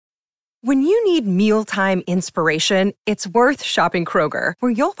When you need mealtime inspiration, it's worth shopping Kroger,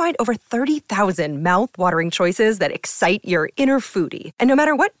 where you'll find over 30,000 mouth-watering choices that excite your inner foodie. And no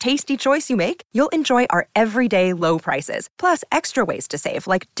matter what tasty choice you make, you'll enjoy our everyday low prices, plus extra ways to save,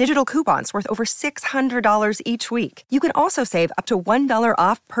 like digital coupons worth over $600 each week. You can also save up to $1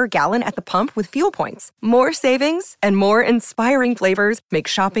 off per gallon at the pump with fuel points. More savings and more inspiring flavors make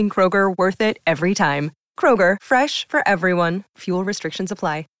shopping Kroger worth it every time. Kroger, fresh for everyone. Fuel restrictions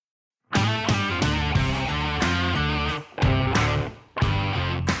apply.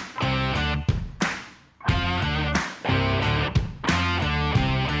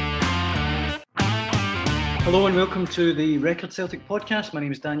 Hello and welcome to the Record Celtic podcast. My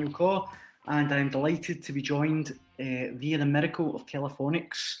name is Daniel Caw and I'm delighted to be joined via the miracle of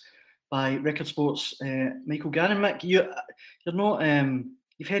telephonics by Record Sports' Michael Gannon. Mick, you're not,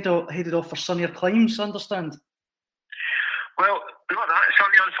 you've headed off for sunnier climes, I understand? Well, not that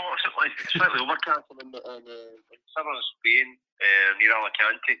sunny, unfortunately. It's slightly overcast in southern Spain, near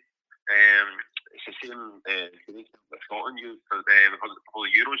Alicante. It's the same that Scotland used for the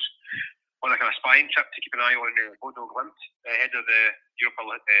Euros. On a kind of spying trip to keep an eye on Bodo Glimt ahead of the Europa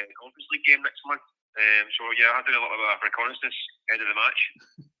Conference League game next month. So yeah, I did a little bit of reconnaissance ahead of the match.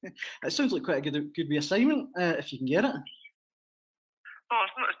 It sounds like quite a good wee assignment if you can get it. No,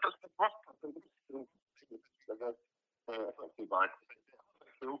 it's not. It's worth it. It's not too bad.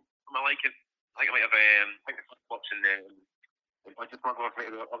 Cool. I like it. I think I might have flip-flops in budget programs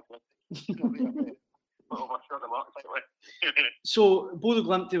right there. So Bodo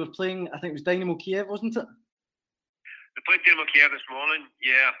Glimt, they were playing, I think it was Dynamo Kiev, wasn't it? They played Dynamo Kiev this morning,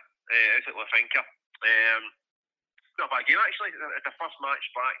 yeah, out at Lafinka. Not a bad game actually. It's the first match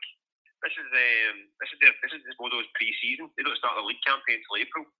back. This is Bodo's pre-season. They don't start the league campaign until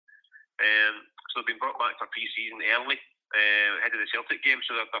April, so they've been brought back for pre-season early ahead of the Celtic game.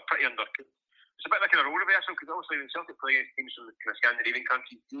 So they're pretty under. It's a bit like a role reversal because obviously when Celtic play against teams from the kind of Scandinavian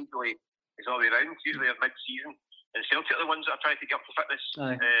countries, usually it's all the way around. Usually at mid-season, and Celtic are the ones that are trying to get up to fitness.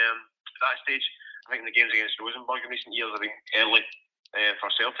 At that stage, I think the games against Rosenborg in recent years have been early for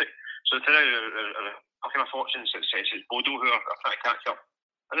Celtic. So today are kind of fortunes. It's Bodo who are trying to catch up,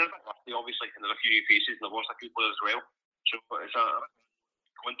 and they're a bit rusty, obviously, and there's a few new faces, and they've lost a few players as well. So it's a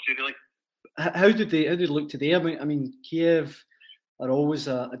going to really. How did they look today? I mean, Kiev are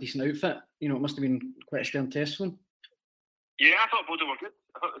always a decent outfit. You know, it must have been quite a stern test for them. Yeah, I thought Bodo were good.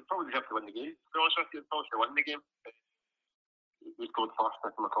 I thought they'd probably deserve to win the game. To be honest with you, they'd probably win the game. We scored first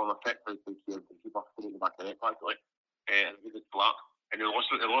from a corner kick. They keep off in the back of the net, actually. And we did flat. And they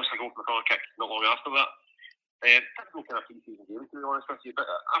lost a goal from a corner kick not long after that. Typical kind of pre-season game, to be honest with you. But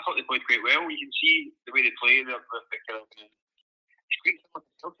I thought they played quite well. You can see the way they play. They're kind of, it's great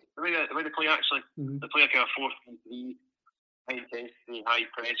the way they play, actually. Mm-hmm. They play a kind of 4-3-3, high intensity, high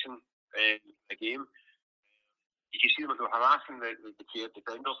pressing game. You can see them harassing the Kiev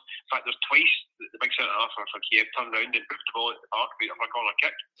defenders. In fact, there's twice the big centre half for Kiev turned around and put the ball at the park for a corner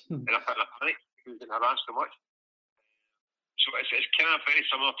kick, and I put in a panic because he was getting harassed so much. So it's kind of very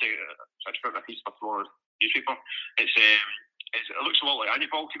similar to I just put my piece for tomorrow's newspaper. It looks a lot like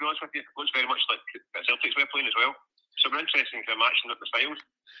Anibal, to be honest with you. It looks very much like Celtic's way of playing as well. So we're interesting kind of matching up the styles.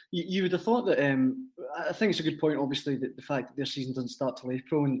 You would have thought that. I think it's a good point. Obviously, that the fact that their season doesn't start till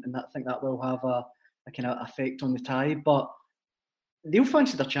April, and I think that will have a kind of effect on the tie, but they'll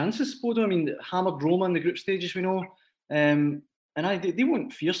fancy their chances, Bodo. I mean, hammered Roma in the group stages, we know, and they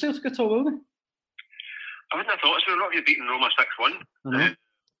won't fear Celtic at all, will they? I wouldn't have thought so. Not if you've beaten Roma 6-1. The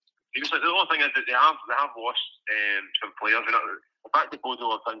only thing is that they have lost some players. The fact that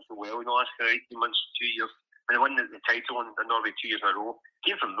Bodo have done so well in the last 18 months, 2 years, when they won the title in Norway 2 years in a row,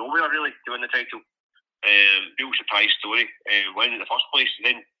 came from nowhere really to win the title. Real surprise story, winning in the first place, and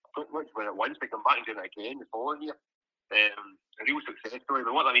then when it once they come back and do it again the following year. A real success story.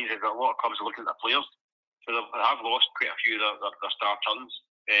 But what that means is that a lot of clubs are looking at their players. So they have lost quite a few of their star turns.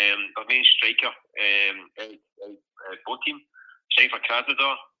 Their main striker, Botim, signed for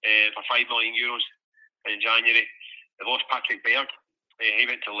Krasnodar for €5 million in January. They lost Patrick Berg. He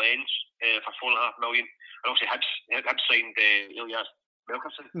went to Lens for €4.5 million. And also Hibs signed Elias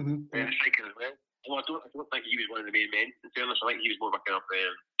Melkerson, the striker as well. Well, I don't think he was one of the main men. In fairness, I think he was more of a kind of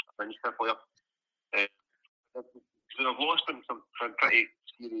fringe player. So they've lost some pretty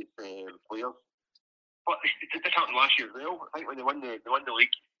serious players. But this happened last year as well. I think when they won the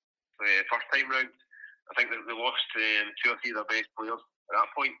league first time round, I think they lost 2 or 3 of their best players at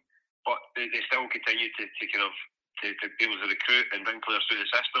that point. But they still continue to be able to recruit and bring players through the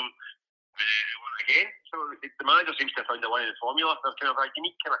system. Again, so the manager seems to have found a winning formula. They're kind of a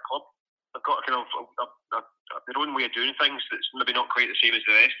unique kind of club. They've got a kind of their own way of doing things that's maybe not quite the same as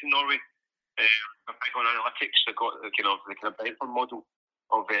the rest in Norway. They're big on analytics. They've got the kind of Brentford model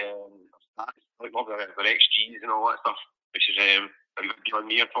of stats, like of their XGs and all that stuff, which is beyond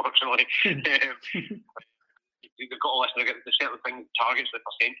me, unfortunately. They've got a list. They've got the certain things, targets, the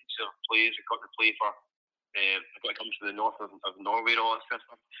percentage of players who've got to play for. They've got to come from the north of Norway and all that stuff.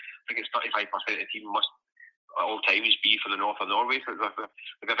 I think it's 35% of the team must at all times be for the north of Norway. So they've a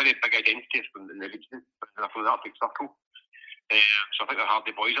very big identity in the region. They're from that big circle. So I think they're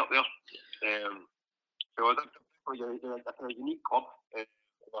hardy boys up there. So they're a unique club. But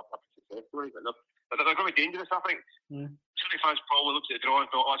they're going to be dangerous, I think. Certainly fans probably looked at the draw and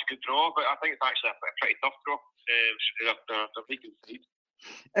thought, it's a good draw, but I think it's actually a pretty tough draw. They're very good side.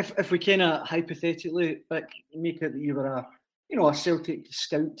 If we kind of hypothetically make it that you were a Celtic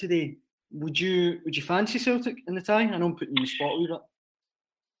scout today, would you fancy Celtic in the tie? I know I'm putting you on the spot a wee bit.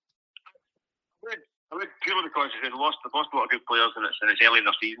 I would purely because they've lost a lot of good players and it's early in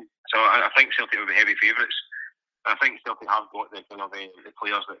their season. So I think Celtic will be heavy favourites. I think Celtic have got the kind of the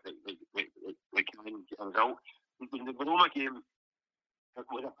players that they can get a result. The Roma game was a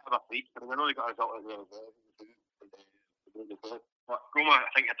bit of a freak. I know they got a result at the end. But Roma,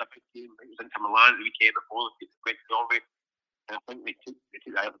 I think, had a big game. It was into Milan the weekend before they went to Norway. And I think they took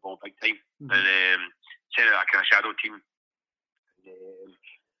the eye of the ball big time. And set out a kind of shadow team. And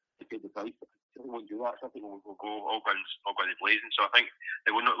they paid the price. They won't do that. So I think we'll go all guns blazing. So I think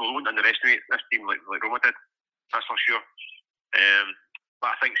they won't underestimate this team like Roma did. That's for sure.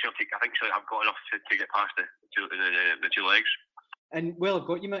 But I think Celtic have got enough to get past the two legs. And well,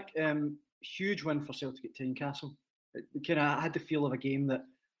 I've got you, Mick. Huge win for Celtic at Tynecastle. It kind of had the feel of a game that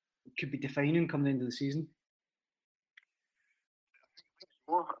could be defining coming into the season.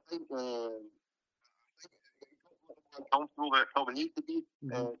 I think uncomfortable that it probably needs to be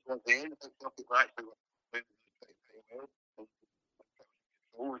towards the end. I think Celtic were actually pretty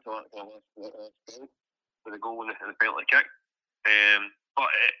well until that spell with the goal and the penalty kick. But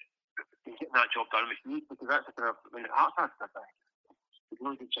getting that job done was huge because that's a kind of Hearts has a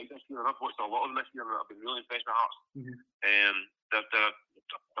really good side this year, and I've watched a lot of them this year and I've been really impressed with Hearts. They're a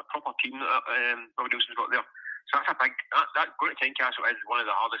proper team that Robbie Nilsson's got there. So that's a big that going to Tynecastle is one of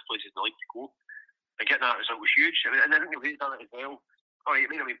the hardest places in the league to go. And getting that result was huge. I mean, and I think they've done it as well.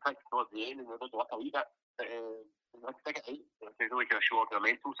 It may have been picked towards the end and they did a wee bit. But they dig it out to really kind of show off their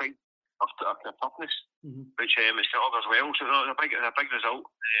mental side of kind of toughness, which is set up as well. So it's a big result.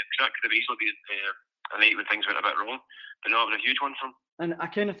 Because that could have easily been a night when things went a bit wrong. But no, it was a huge one for them. And I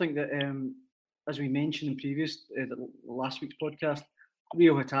kind of think that, as we mentioned in previous last week's podcast,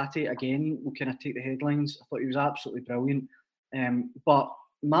 Rio Hatate again will kind of take the headlines. I thought he was absolutely brilliant. But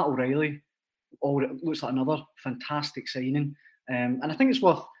Matt O'Reilly, looks like another fantastic signing. And I think it's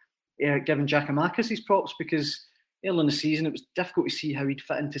worth giving Giakoumakis his props because early in the season it was difficult to see how he'd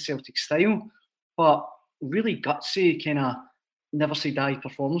fit into Celtic style. But really gutsy, kind of never say die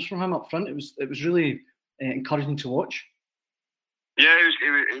performance from him up front. It was really encouraging to watch. Yeah, it was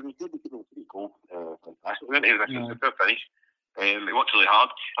good. It was pretty cool. Fantastic. It was a good finish. He worked really hard.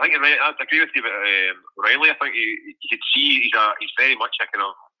 I think I agree with you about O'Reilly. I think you could see he's very much a kind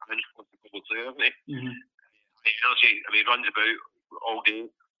of player, isn't he? He runs about all day.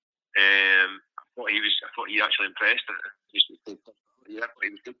 I thought he actually impressed. Yeah, he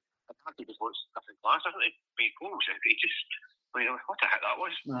was good. I think he just looks different class, doesn't he? I mean, goals. He just, what a hit that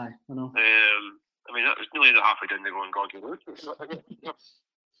was. Aye, I know. I mean, that was nearly the halfway down the going Gorgie Road.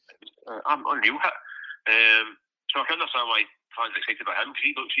 I'm unreal hit. So I can understand why fans are excited about him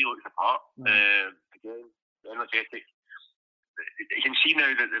because he looks the part. Again, energetic. You can see now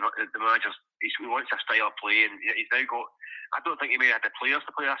that the manager he wants a style of play, and he's now got. I don't think he may have had the players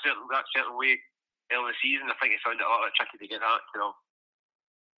to play that certain way early in the season. I think he found it a lot tricky to get that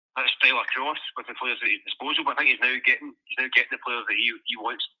that style across with the players at his disposal. But I think he's now getting the players that he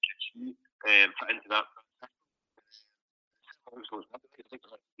wants to see fit into that.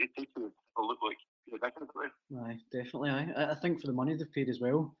 It takes a look like Aye, definitely. I think for the money they've paid as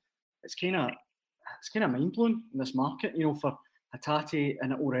well, it's kind of mind blowing in this market. For Hatate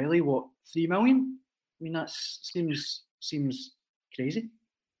and O'Reilly, what, $3 million? I mean, that seems crazy.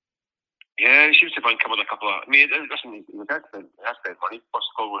 Yeah, he seems to have uncovered a couple of. I mean, listen, that's the money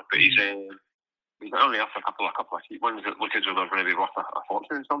possible, but he's only after a couple of ones that look as though they're going to be worth a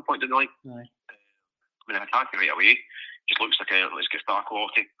fortune at some point, didn't they? Aye. I mean, Hatate right away just looks like let's get star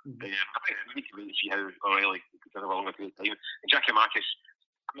quality. I think we need to wait and see how O'Reilly can deliver along a period of time. And Giakoumakis,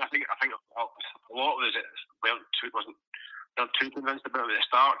 I think a lot of us weren't too convinced about him at the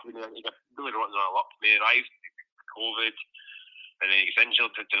start. He got really rotten on a luck. He arrived, COVID, and then he gets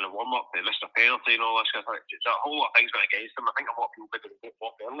injured during the warm-up, they missed a penalty and all this kind of thing. It's a whole lot of things went against him. I think a lot of people maybe get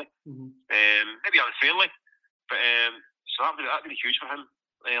off early, maybe unfairly, but so that'd be huge for him.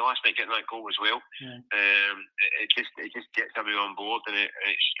 Last night getting that goal as well. It just gets everyone on board, and it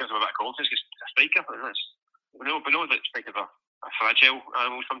just gives him a bit of confidence. He's a striker. We know that strikers are fragile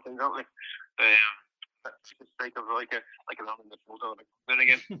animals sometimes, aren't they? Strikers are like an arm in the shoulder then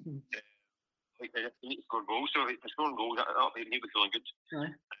again. Like they need to score goals, so if they're scoring goals, he'll be feeling good.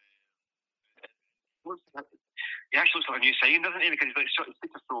 Right. He actually looks like a new signing, doesn't he? Because he's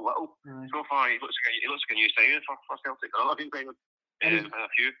so little. So far, he looks like a new signing for Celtic.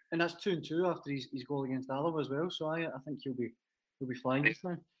 And that's 2-2 after his goal against Alaba as well. So I think he'll be flying this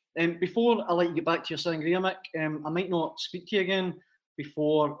time. Before I let you get back to your Sangria, Mick, I might not speak to you again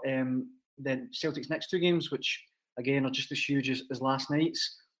before the Celtic's next two games, which again are just as huge as last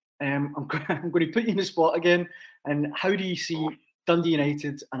night's. I'm going to put you in the spot again. And how do you see Dundee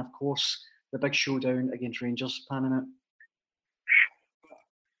United and of course the big showdown against Rangers panning out?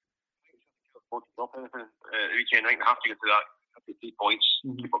 Weekend, I think they have to get to that 53 points,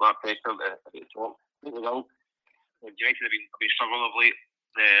 keep up that pressure at the top. I think they will. United have been struggling of late.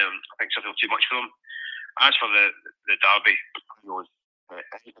 I think something too much for them. As for the derby, who knows?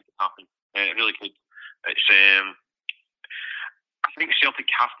 Anything could happen. It really could. It's. I think Celtic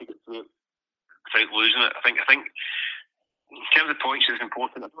have to get through it without losing it. I think in terms of points, it's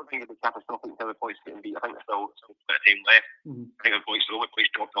important. I don't think it'll be catastrophic in terms of points getting beat. I think there's still a bit of time left. I think the points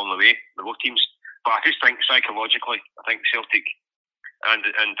dropped on the way, the both teams. But I just think psychologically, I think Celtic and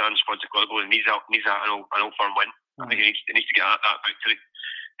Dan Squad's Glasgow needs an old firm win. I think it needs to get that victory.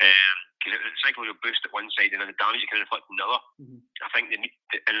 Because the psychological boost at one side and then the damage it can inflict on the other. I think they need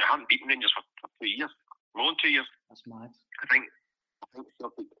to, and they haven't beaten Rangers for 2 years. More than 2 years. That's mad. I think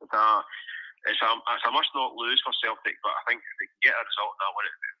Celtic it's a must not lose for Celtic, but I think if they can get a result in that one,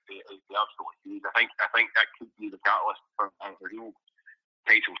 it'd be absolutely huge. I think that could be the catalyst for a real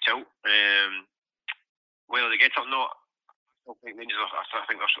title tilt. Whether they get it or not, I think Rangers I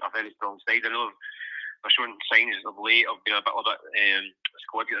think they're a very strong side. I know they're showing signs of late of being a bit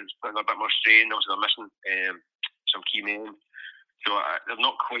squad getting putting a bit more strain. Obviously they're missing some key men, so they're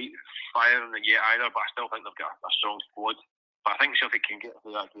not quite firing yet either. But I still think they've got a strong squad. But I think Celtic can get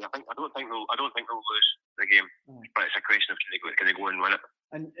through that game. I don't think they'll lose the game. But it's a question of can they go and win it.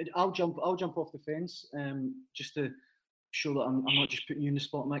 And I'll jump off the fence just to show that I'm not just putting you in the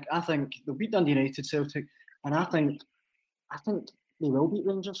spot, Mike. I think they'll beat Dundee United, Celtic, and I think they will beat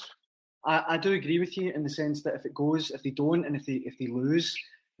Rangers. I do agree with you in the sense that if they don't, and if they lose,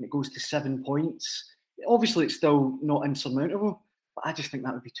 and it goes to 7 points, obviously it's still not insurmountable. But I just think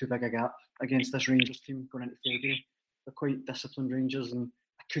that would be too big a gap against this Rangers team going into February. They're quite disciplined Rangers, and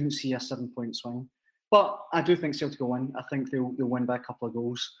I couldn't see a 7 point swing. But I do think Celtic will win. I think they'll win by a couple of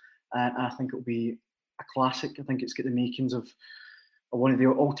goals, and I think it'll be a classic. I think it's got the makings of one of the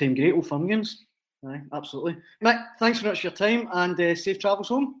all-time great Old Firm games. Aye, absolutely. Mick, thanks very much for your time, and safe travels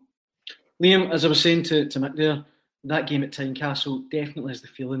home. Liam, as I was saying to Mick there, that game at Tynecastle definitely has the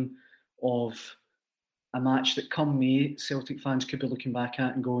feeling of a match that come May, Celtic fans could be looking back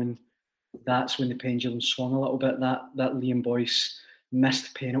at and going, that's when the pendulum swung a little bit. That Liam Boyce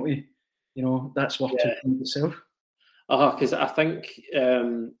missed penalty, that's worth talking itself. Because I think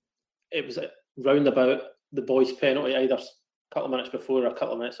it was round about the Boyce penalty, either a couple of minutes before or a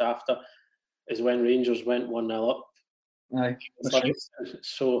couple of minutes after, is when Rangers went 1-0 up. Aye, that's right.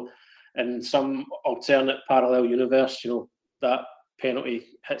 So, in some alternate parallel universe, that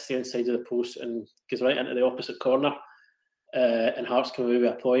penalty hits the inside of the post and goes right into the opposite corner. And Hearts come away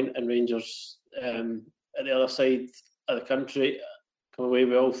with a point, and Rangers at the other side of the country come away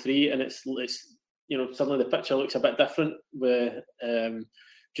with all three. And it's suddenly the picture looks a bit different with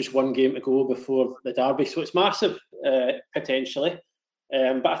just one game to go before the derby. So it's massive potentially,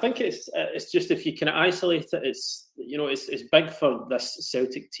 but I think it's just if you can isolate it, it's big for this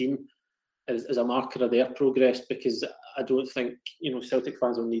Celtic team as a marker of their progress, because I don't think Celtic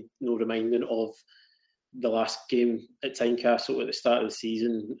fans will need no reminding of the last game at Tynecastle at the start of the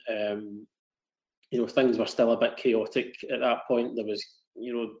season. Things were still a bit chaotic at that point. There was,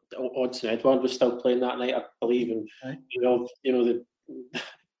 Odsonne Edouard was still playing that night, I believe, and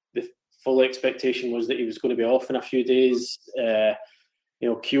the full expectation was that he was going to be off in a few days.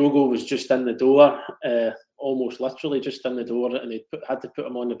 Kyogo was just in the door, almost literally just in the door, and they had to put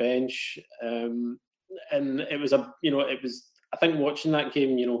him on the bench. And it was I think watching that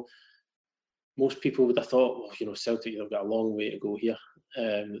game, most people would have thought, Celtic, they've got a long way to go here.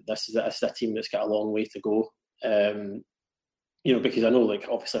 This is a team that's got a long way to go. Because I know,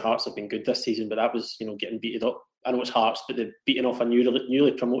 obviously Hearts have been good this season, but that was, getting beaten up I know it's Hearts, but they've beaten off a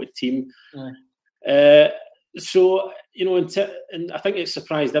newly promoted team. So, you know, and I think it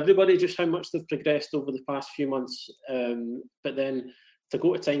surprised everybody just how much they've progressed over the past few months. But then to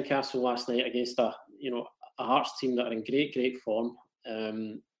go to Tynecastle last night against a Hearts team that are in great form.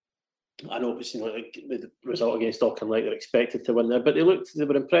 I know it's, you know, the result against Auchinleck, they're expected to win there, but they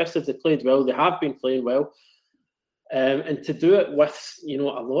were impressive. They played well. They have been playing well. And to do it with, you know,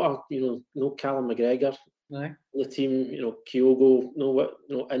 a lot of, you know, no Callum McGregor, the team, you know, Kyogo,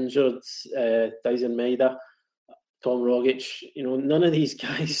 no injured, Dyson Maeda, Tom Rogic, you know, none of these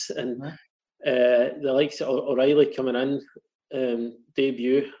guys, and the likes of O'Reilly coming in,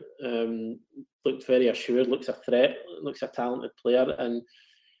 debut, looked very assured, looks a threat, looks a talented player, and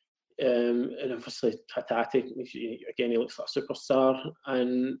obviously Hatate, again, he looks like a superstar,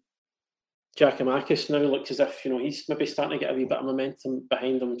 and Giakoumakis now looks as if, you know, he's maybe starting to get a wee bit of momentum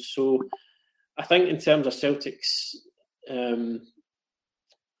behind him. So I think in terms of Celtic's, you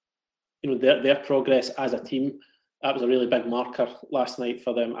know, their progress as a team, that was a really big marker last night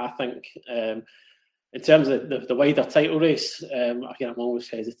for them. I think in terms of the wider title race, again, I'm always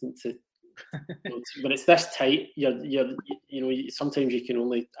hesitant to. When it's this tight, you know, sometimes you can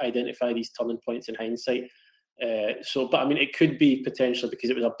only identify these turning points in hindsight. But I mean, it could be potentially because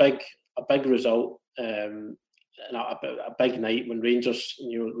it was a big result and a big night when Rangers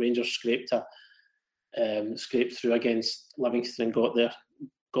scraped through against Livingston and got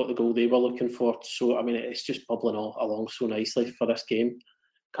the goal they were looking for. So I mean, it's just bubbling along so nicely for this game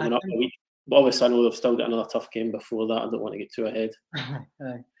coming up a week. But obviously, I know they've still got another tough game before that. I don't want to get too ahead.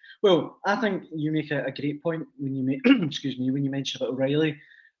 Well, I think you make a great point when you make when you mention about O'Reilly.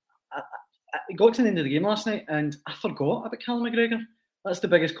 I got to the end of the game last night and I forgot about Callum McGregor. That's the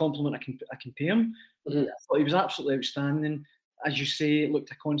biggest compliment I can pay him. I thought he was absolutely outstanding. As you say, it looked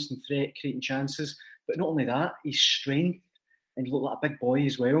a constant threat, creating chances. But not only that, his strength, and he looked like a big boy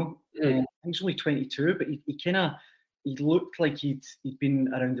as well. I think he's only 22, but he looked like he'd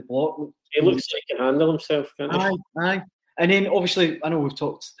been around the block. He looks like he can handle himself, can't he? Aye. And then obviously, I know we've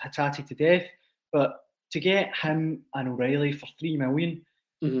talked Hatate to death, but to get him and O'Reilly for $3 million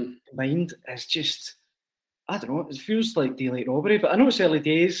combined is just, I don't know, it feels like daylight robbery. But I know it's early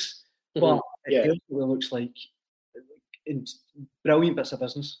days, but it definitely looks like brilliant bits of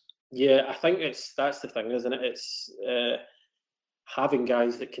business. Yeah, I think that's the thing, isn't it? It's having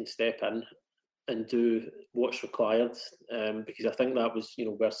guys that can step in and do what's required, because I think that was, you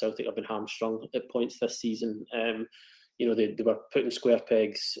know, where Celtic have been hamstrung at points this season. You know, they were putting square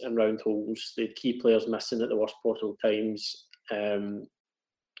pegs in round holes. They had key players missing at the worst possible times. And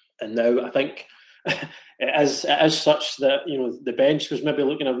now I think it is such that, you know, the bench was maybe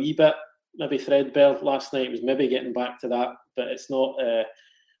looking a wee bit maybe threadbare last night. It was maybe getting back to that, but it's not.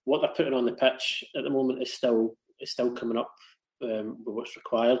 What they're putting on the pitch at the moment is still coming up with what's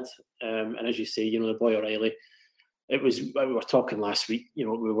required. And as you say, you know, the boy O'Reilly, we were talking last week, you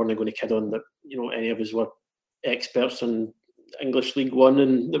know, we weren't going to kid on that, you know, any of us were experts on English League One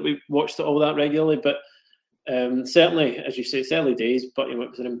and that we watched it all that regularly, but certainly, as you say, it's early days, but you know,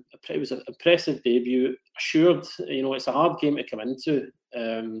 it was an impressive debut. Assured, you know, it's a hard game to come into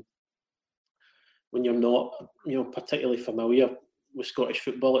when you're not, you know, particularly familiar with Scottish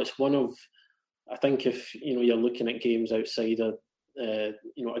football. It's one of, I think, if you know, you're looking at games outside of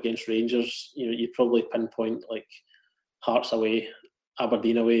you know, against Rangers, you know, you probably pinpoint like Hearts away,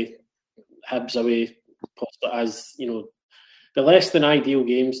 Aberdeen away, Hibs away, possibly as, you know, the less than ideal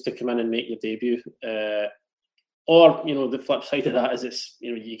games to come in and make your debut. Or, you know, the flip side of that is it's,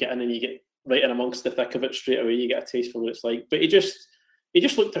 you know, you get in and you get right in amongst the thick of it straight away. You get a taste for what it's like. But he just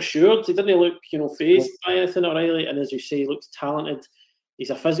looked assured. He didn't look, you know, fazed by anything, O'Reilly. And as you say, he looks talented. He's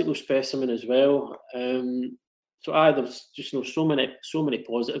a physical specimen as well. So there's just, you know, so many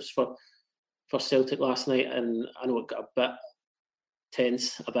positives for Celtic last night. And I know it got a bit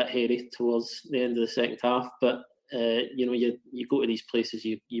tense, a bit hairy towards the end of the second half. But you know, you go to these places,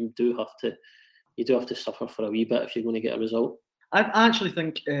 you do have to suffer for a wee bit if you're going to get a result. I actually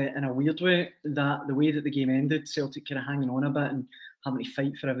think, in a weird way, that the way that the game ended, Celtic kind of hanging on a bit and having to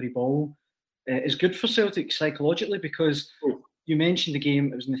fight for every ball, is good for Celtic psychologically, because you mentioned the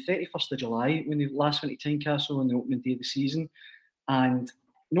game, it was on the 31st of July when they last went to Tynecastle on the opening day of the season, and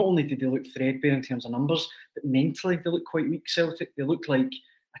not only did they look threadbare in terms of numbers, but mentally they looked quite weak, Celtic. They looked like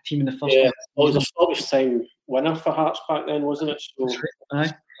a team in the first... Yeah, it was a Scottish time winner for Hearts back then, wasn't it? So,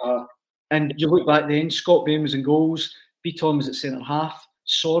 right. Aye. And you look back then, Scott Bain was in goals, Beaton was at centre half,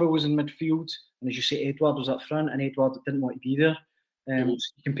 Sorrell was in midfield, and as you say, Edouard was up front, and Edouard didn't want to be there. So you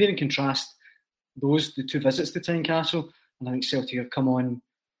compare and contrast the two visits to Tynecastle, and I think Celtic have come on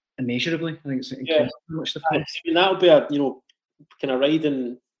immeasurably. I think it's incredible how much they've put. I mean, that'll be a kind of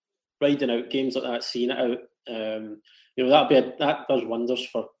riding out games like that, seeing it out. That does wonders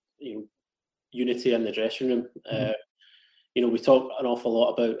for unity in the dressing room. We talk an awful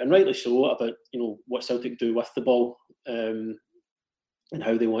lot about, and rightly so, about what Celtic do with the ball and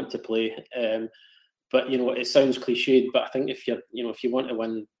how they want to play. But it sounds cliched, but I think if you want to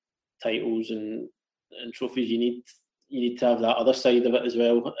win titles and trophies, you need to have that other side of it as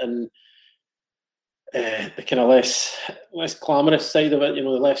well, and the kind of less glamorous side of it, the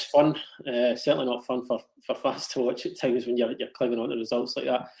less fun. Certainly not fun for fans to watch at times when you're clinging on to results like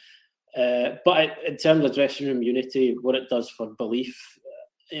that. But in terms of dressing room unity, what it does for belief,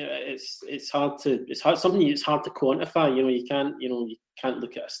 it's hard to quantify. You can't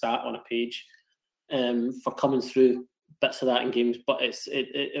look at a stat on a page for coming through bits of that in games, but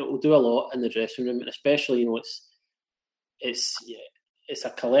it will do a lot in the dressing room, and especially it's a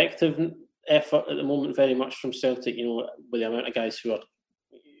collective effort at the moment, very much from Celtic. With the amount of guys who are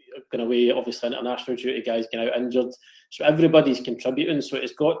going away, obviously international duty, guys getting out injured, so everybody's contributing. So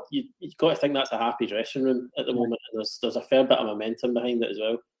you've got to think that's a happy dressing room at the moment, and there's a fair bit of momentum behind it as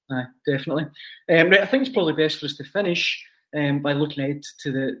well. Aye, definitely. Right, I think it's probably best for us to finish by looking ahead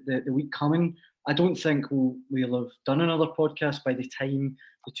to the week coming. I don't think we'll have done another podcast by the time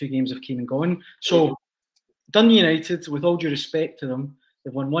the two games have came and gone. So Dundee United, with all due respect to them,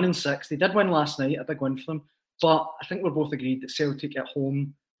 they've won 1-6. They did win last night, a big win for them. But I think we're both agreed that Celtic at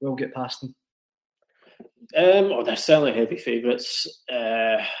home will get past them. They're certainly heavy favourites.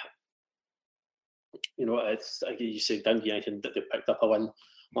 It's like you say, Dundee United, that they picked up a win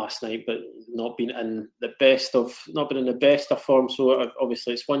last night, but not been in the best of form. So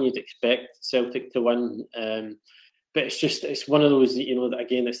obviously, it's one you'd expect Celtic to win. But it's one of those that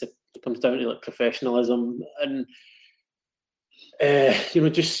again, it comes down to like professionalism and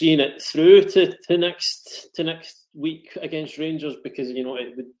just seeing it through to next week against Rangers, because it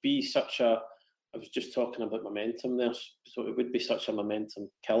would be such a. I was just talking about momentum there, so it would be such a momentum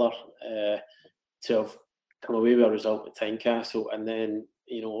killer to have come away with a result at Tynecastle and then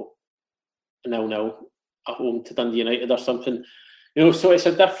 0-0 at home to Dundee United or something. So it's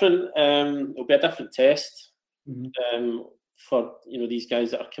a different. It'll be a different test for these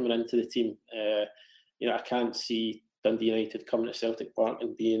guys that are coming into the team. I can't see Dundee United coming to Celtic Park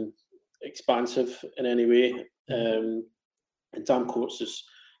and being expansive in any way. And Dan Coates is,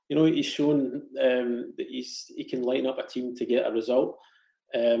 he's shown that he can line up a team to get a result.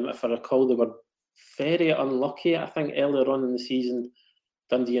 If I recall, they were very unlucky, I think, earlier on in the season,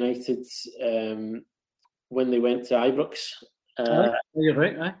 Dundee United, when they went to Ibrox. You're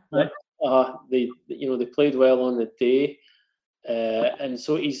right, aye. They played well on the day. And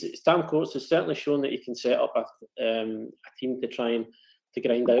so Dan Coates has certainly shown that he can set up a team to try and to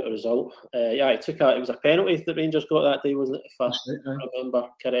grind out a result. It was a penalty that Rangers got that day, wasn't it? If I remember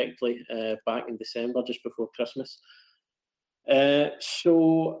correctly, back in December, just before Christmas. It's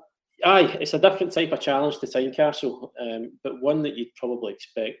a different type of challenge to Tynecastle, but one that you'd probably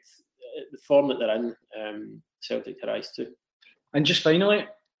expect the form that they're in, Celtic to rise to. And just finally,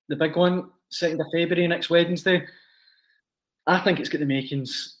 the big one, 2nd of February, next Wednesday. I think it's got the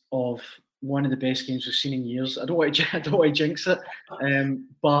makings of one of the best games we've seen in years. I don't want to jinx it,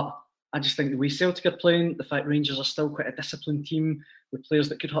 but I just think the way Celtic are playing, the fact Rangers are still quite a disciplined team with players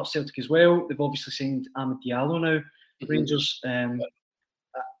that could hurt Celtic as well. They've obviously signed Amad Diallo now, Rangers.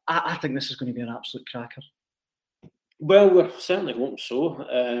 I think this is going to be an absolute cracker. Well, we're certainly hoping so.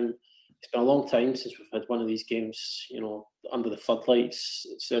 It's been a long time since we've had one of these games, under the floodlights.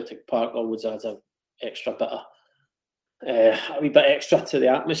 Celtic Park always adds a wee bit extra to the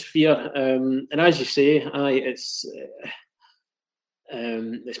atmosphere. And as you say,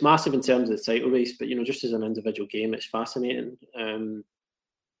 it's massive in terms of the title race, but just as an individual game, it's fascinating.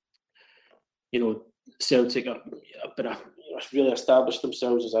 Celtic are really established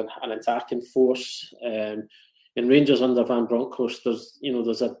themselves as an attacking force. And Rangers under Van Bronckhorst,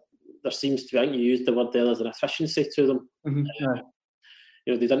 there seems to be, I think you used the word there, there's an efficiency to them.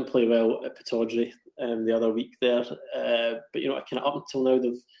 They didn't play well at Pittodrie the other week there, but kind of up until now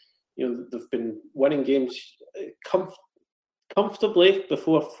they've been winning games comfortably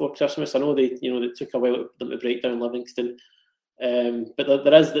before Christmas. I know they took a while for them to break down Livingston, but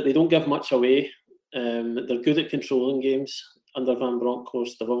there is that they don't give much away. They're good at controlling games under Van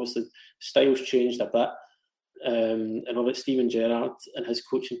Bronckhorst. They've obviously styles changed a bit, and obviously Steven Gerrard and his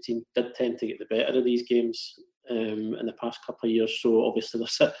coaching team did tend to get the better of these games in the past couple of years. So obviously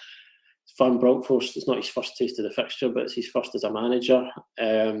there's Van Bronckhorst. It's not his first taste of the fixture, but it's his first as a manager.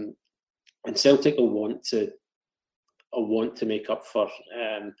 And Celtic will want to want to make up for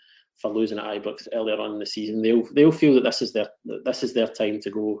losing at Ibrox earlier on in the season. They'll feel that this is their time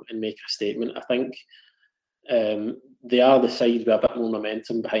to go and make a statement. I think they are the side with a bit more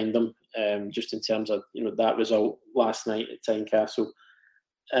momentum behind them, just in terms of that result last night at Tynecastle,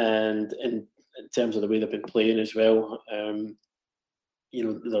 and in terms of the way they've been playing as well.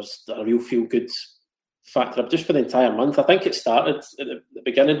 There's a real feel good factor up just for the entire month. I think it started at the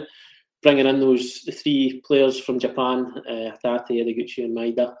beginning, bringing in the 3 players from Japan, Hatate, Ideguchi and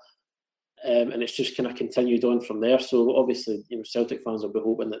Maeda. And it's just kind of continued on from there. So obviously, Celtic fans will be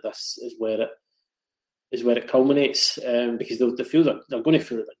hoping that this is where it culminates, because they feel that they're going to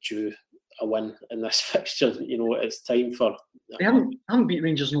feel that they're due a win in this fixture. It's time for. They haven't beat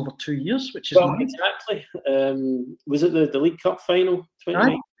Rangers in over 2 years, which is exactly. Was it the League Cup final?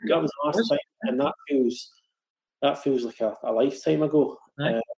 2019? That was the last time, and that feels like a lifetime ago.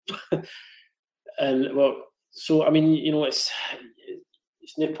 And well, so I mean,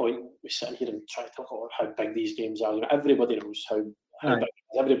 it's no point we sitting here and trying to talk about how big these games are. Everybody knows how big.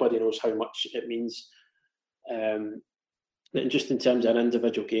 Everybody knows how much it means. And just in terms of an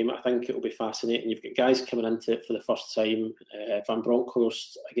individual game, I think it will be fascinating. You've got guys coming into it for the first time. Van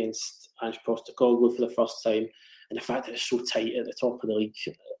Bronckhorst against Ange Postecoglou for the first time, and the fact that it's so tight at the top of the league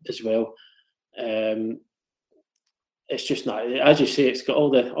as well. It's just not, as you say, it's got all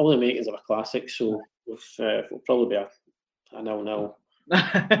the makings of a classic. So it'll probably be a 0-0.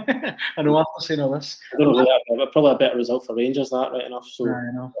 I know after saying all this. I don't know but probably a better result for Rangers, that right enough. So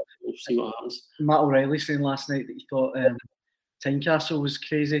we'll see what happens. Matt O'Reilly saying last night that he thought Tynecastle was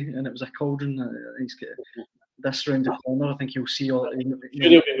crazy and it was a cauldron. He's got this round the corner. I think he'll see all.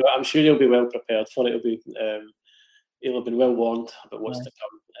 I'm sure he'll be well prepared for it. He'll have been well warned about what's to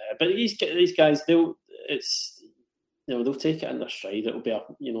come. But these guys, they'll take it in their stride. It'll be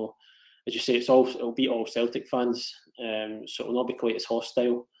as you say, it'll be all Celtic fans, so it'll not be quite as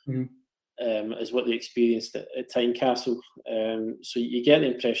hostile as what they experienced at Tynecastle. So you get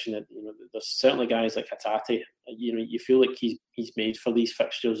the impression that there's certainly guys like Hatate. You feel like he's made for these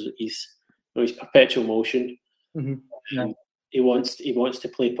fixtures. He's perpetual motion. He wants to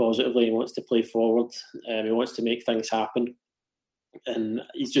play positively. He wants to play forward. He wants to make things happen. And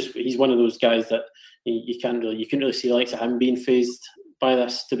he's one of those guys that you couldn't really see the likes of him being phased by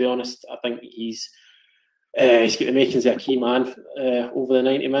this, to be honest. I think he's got the makings of a key man over the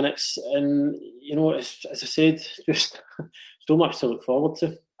 90 minutes, and as I said, just so much to look forward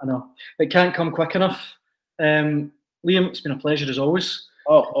to. I know it can't come quick enough. Liam, it's been a pleasure as always.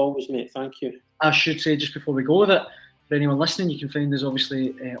 Oh, always, mate. Thank you. I should say just before we go with it, for anyone listening, you can find us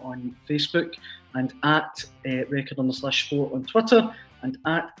obviously on Facebook and at record_sport on Twitter and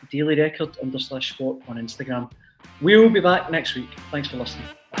at dailyrecord_sport on Instagram. We'll be back next week. Thanks for listening.